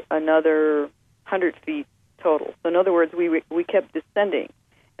maybe another 100 feet total. So in other words, we kept descending,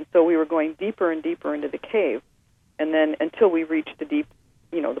 and so we were going deeper and deeper into the cave, and then until we reached the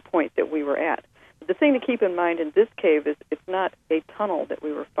point that we were at. But the thing to keep in mind in this cave is it's not a tunnel that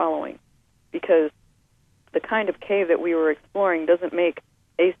we were following, because the kind of cave that we were exploring doesn't make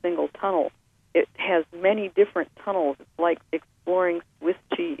a single tunnel. It has many different tunnels. It's like exploring Swiss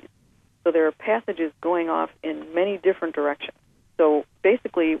cheese. So there are passages going off in many different directions. So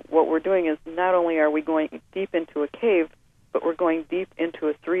basically what we're doing is not only are we going deep into a cave, but we're going deep into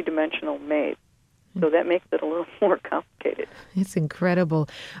a 3-dimensional maze. So that makes it a little more complicated. It's incredible.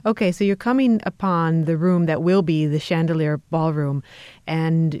 Okay, so you're coming upon the room that will be the Chandelier Ballroom,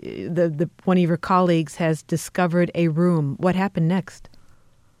 and the one of your colleagues has discovered a room. What happened next?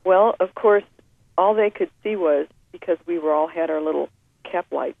 Well, of course, all they could see was, because we all had our little cap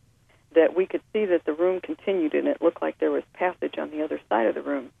lights, that we could see that the room continued, and it looked like there was passage on the other side of the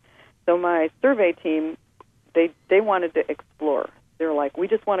room. So my survey team, they wanted to explore. They were like, we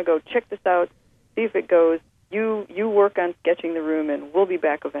just want to go check this out, see if it goes. You work on sketching the room, and we'll be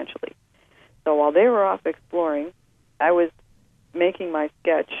back eventually. So while they were off exploring, I was making my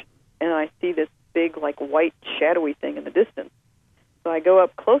sketch, and I see this big, like, white, shadowy thing in the distance. So I go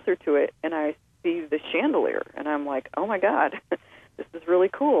up closer to it, and I see the chandelier, and I'm like, oh, my God, this is really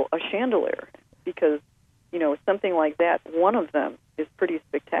cool, a chandelier, because, something like that, one of them is pretty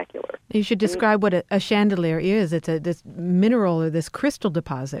spectacular. You should describe what a chandelier is. It's this mineral or this crystal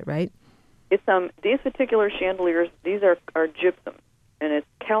deposit, right? It's these particular chandeliers, these are gypsum, and it's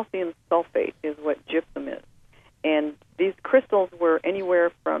calcium sulfate is what gypsum is. And these crystals were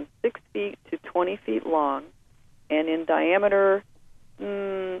anywhere from 6 feet to 20 feet long, and in diameter,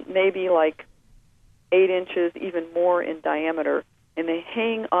 maybe like 8 inches, even more in diameter. And they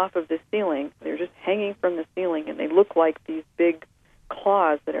hang off of the ceiling. They're just hanging from the ceiling, and they look like these big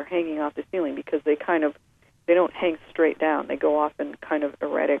claws that are hanging off the ceiling because they don't hang straight down. They go off in kind of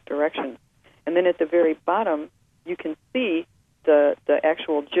erratic directions. And then at the very bottom, you can see the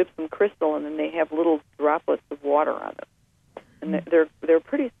actual gypsum crystal, and then they have little droplets of water on them, and they're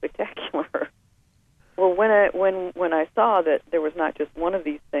pretty spectacular. Well, when I saw that there was not just one of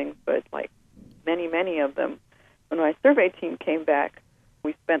these things, but like many of them, when my survey team came back,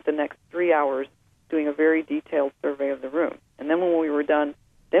 we spent the next 3 hours doing a very detailed survey of the room, and then when we were done,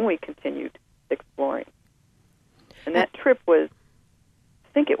 then we continued exploring. And that trip was,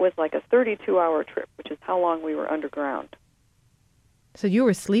 I think it was like a 32-hour trip, which is how long we were underground. So you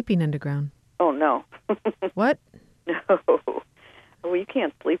were sleeping underground? Oh, no. What? No. Well, you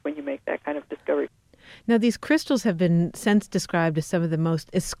can't sleep when you make that kind of discovery. Now, these crystals have been since described as some of the most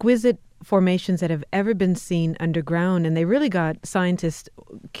exquisite formations that have ever been seen underground, and they really got scientists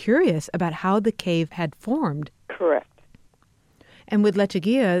curious about how the cave had formed. Correct. And with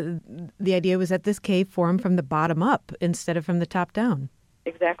Lechuguilla, the idea was that this cave formed from the bottom up instead of from the top down.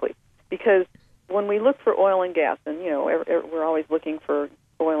 Exactly. Because when we look for oil and gas, and, we're always looking for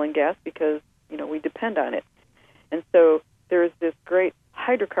oil and gas because, we depend on it. And so there's this great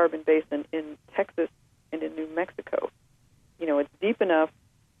hydrocarbon basin in Texas and in New Mexico. It's deep enough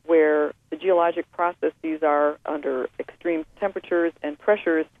where the geologic processes are under extreme temperatures and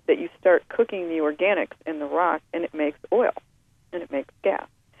pressures that you start cooking the organics in the rock, and it makes oil, and it makes gas.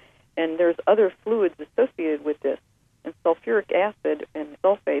 And there's other fluids associated with this. And sulfuric acid and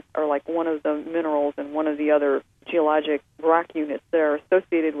sulfates are like one of the minerals and one of the other geologic rock units that are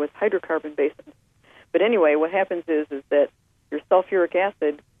associated with hydrocarbon basins. But anyway, what happens is that your sulfuric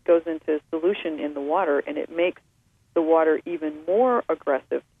acid goes into solution in the water, and it makes the water even more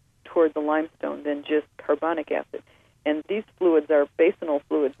aggressive toward the limestone than just carbonic acid. And these fluids are basinal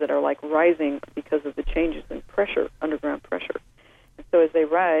fluids that are like rising because of the changes in pressure, underground pressure. And so as they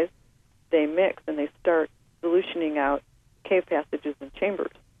rise, they mix and they start solutioning out cave passages and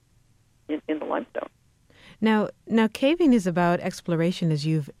chambers in the limestone. Now, caving is about exploration, as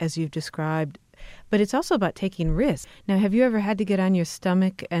you've described, but it's also about taking risks. Now, have you ever had to get on your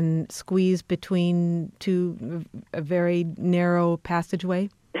stomach and squeeze between a very narrow passageway?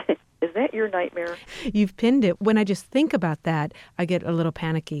 Is that your nightmare? You've pinned it. When I just think about that, I get a little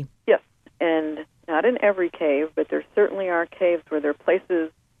panicky. Yes, and not in every cave, but there certainly are caves where there are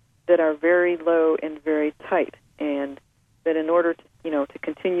places that are very low and very tight, and that in order to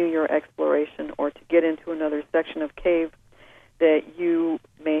continue your exploration or to get into another section of cave, that you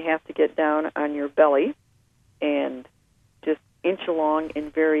may have to get down on your belly and just inch along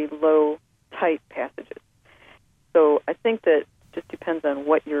in very low, tight passages. So I think that just depends on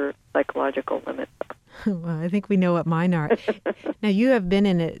what your psychological limits are. Well, I think we know what mine are. Now, you have been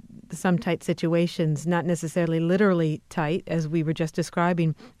in some tight situations, not necessarily literally tight, as we were just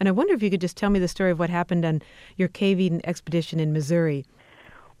describing. And I wonder if you could just tell me the story of what happened on your caving expedition in Missouri.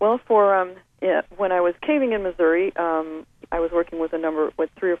 Well, when I was caving in Missouri, I was working with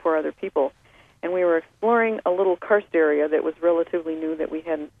 3 or 4 other people, and we were exploring a little karst area that was relatively new that we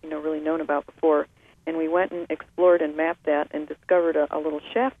hadn't, really known about before. And we went and explored and mapped that and discovered a little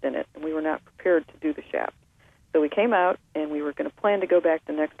shaft in it, and we were not prepared to do the shaft. So we came out, and we were going to plan to go back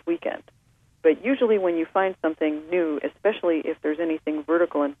the next weekend. But usually when you find something new, especially if there's anything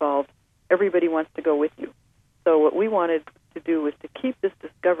vertical involved, everybody wants to go with you. So what we wanted to do was to keep this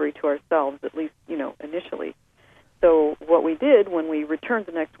discovery to ourselves, at least, initially. So what we did when we returned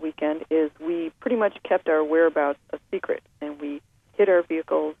the next weekend is we pretty much kept our whereabouts a secret, and we hid our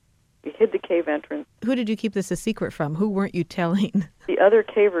vehicles. We hid the cave entrance. Who did you keep this a secret from? Who weren't you telling? The other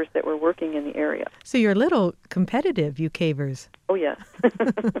cavers that were working in the area. So you're a little competitive, you cavers. Oh, yes.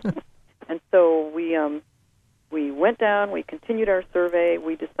 so we went down, we continued our survey,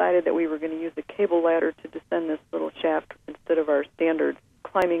 we decided that we were going to use a cable ladder to descend this little shaft instead of our standard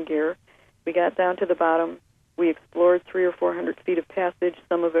climbing gear. We got down to the bottom. We explored 300 or 400 feet of passage,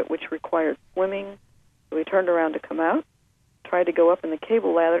 some of it which required swimming. So we turned around to come out, tried to go up in the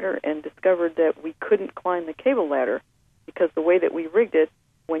cable ladder, and discovered that we couldn't climb the cable ladder because the way that we rigged it,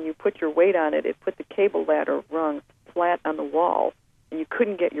 when you put your weight on it, it put the cable ladder rung flat on the wall, and you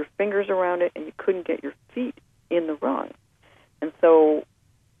couldn't get your fingers around it, and you couldn't get your feet in the rung. And so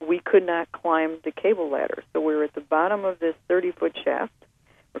we could not climb the cable ladder. So we were at the bottom of this 30-foot shaft.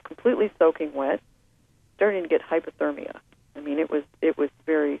 We're completely soaking wet, starting to get hypothermia. I mean, it was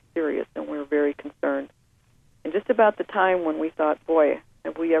very serious, and we were very concerned. And just about the time when we thought, boy,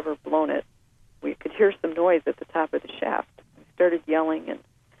 have we ever blown it, we could hear some noise at the top of the shaft. We started yelling, and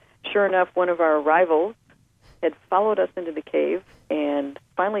sure enough, one of our rivals had followed us into the cave and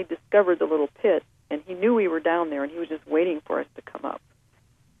finally discovered the little pit, and he knew we were down there, and he was just waiting for us to come up.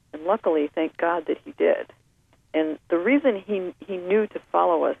 And luckily, thank God that he did. And the reason he knew to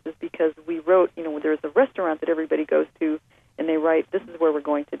follow us is because we wrote, there's a restaurant that everybody goes to, and they write, this is where we're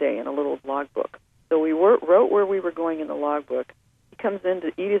going today, in a little logbook. So we wrote where we were going in the logbook. He comes in to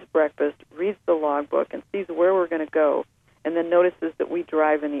eat his breakfast, reads the logbook, and sees where we're going to go, and then notices that we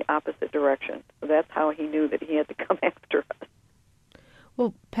drive in the opposite direction. So that's how he knew that he had to come after us.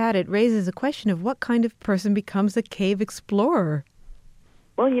 Well, Pat, it raises a question of what kind of person becomes a cave explorer?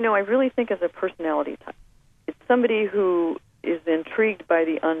 Well, I really think as a personality type. It's somebody who is intrigued by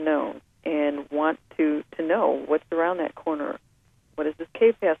the unknown and wants to know what's around that corner. What does this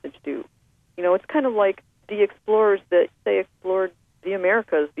cave passage do? It's kind of like the explorers that, say, explored the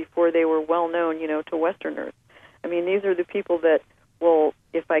Americas before they were well known, to Westerners. I mean, these are the people that, well,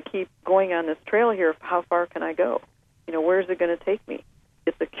 if I keep going on this trail here, how far can I go? Where's it going to take me?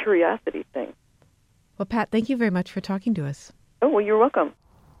 It's a curiosity thing. Well, Pat, thank you very much for talking to us. Oh, well, you're welcome.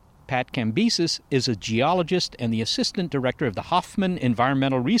 Pat Cambyses is a geologist and the assistant director of the Hoffman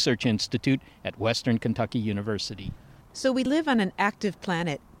Environmental Research Institute at Western Kentucky University. So we live on an active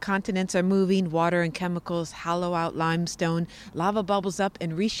planet. Continents are moving, water and chemicals hollow out limestone, lava bubbles up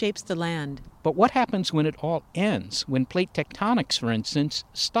and reshapes the land. But what happens when it all ends? When plate tectonics, for instance,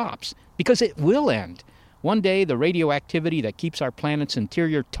 stops? Because it will end. One day, the radioactivity that keeps our planet's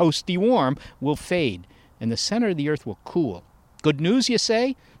interior toasty warm will fade, and the center of the Earth will cool. Good news, you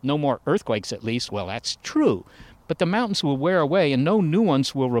say? No more earthquakes, at least. Well, that's true. But the mountains will wear away, and no new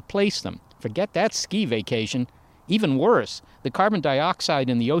ones will replace them. Forget that ski vacation. Even worse, the carbon dioxide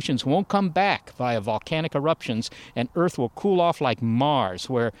in the oceans won't come back via volcanic eruptions, and Earth will cool off like Mars,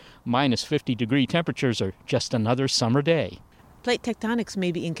 where minus 50-degree temperatures are just another summer day. Plate tectonics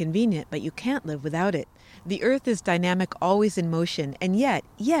may be inconvenient, but you can't live without it. The Earth is dynamic, always in motion, and yet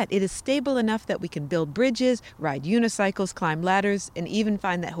it is stable enough that we can build bridges, ride unicycles, climb ladders, and even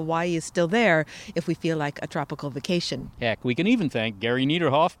find that Hawaii is still there if we feel like a tropical vacation. Heck, we can even thank Gary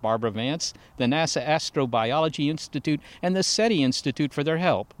Niederhoff, Barbara Vance, the NASA Astrobiology Institute, and the SETI Institute for their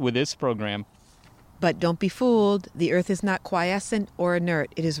help with this program. But don't be fooled. The Earth is not quiescent or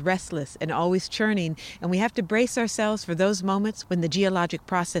inert. It is restless and always churning, and we have to brace ourselves for those moments when the geologic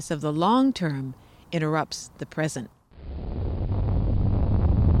process of the long term interrupts the present.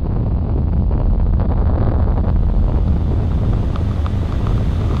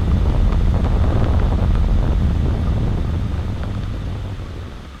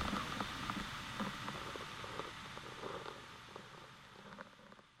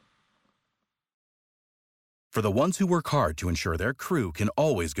 For the ones who work hard to ensure their crew can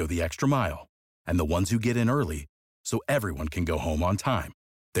always go the extra mile, and the ones who get in early so everyone can go home on time,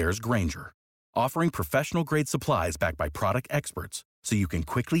 there's Grainger, offering professional-grade supplies backed by product experts so you can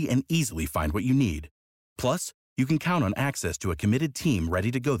quickly and easily find what you need. Plus, you can count on access to a committed team ready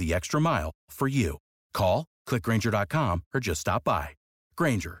to go the extra mile for you. Call, click Grainger.com, or just stop by.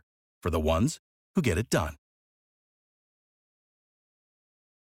 Grainger, for the ones who get it done.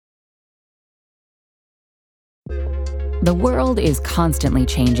 The world is constantly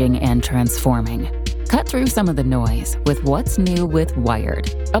changing and transforming. Cut through some of the noise with What's New with Wired,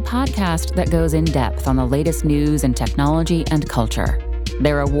 a podcast that goes in depth on the latest news in technology and culture.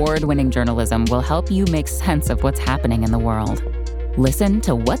 Their award-winning journalism will help you make sense of what's happening in the world. Listen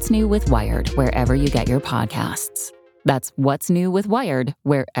to What's New with Wired wherever you get your podcasts. That's What's New with Wired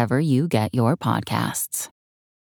wherever you get your podcasts.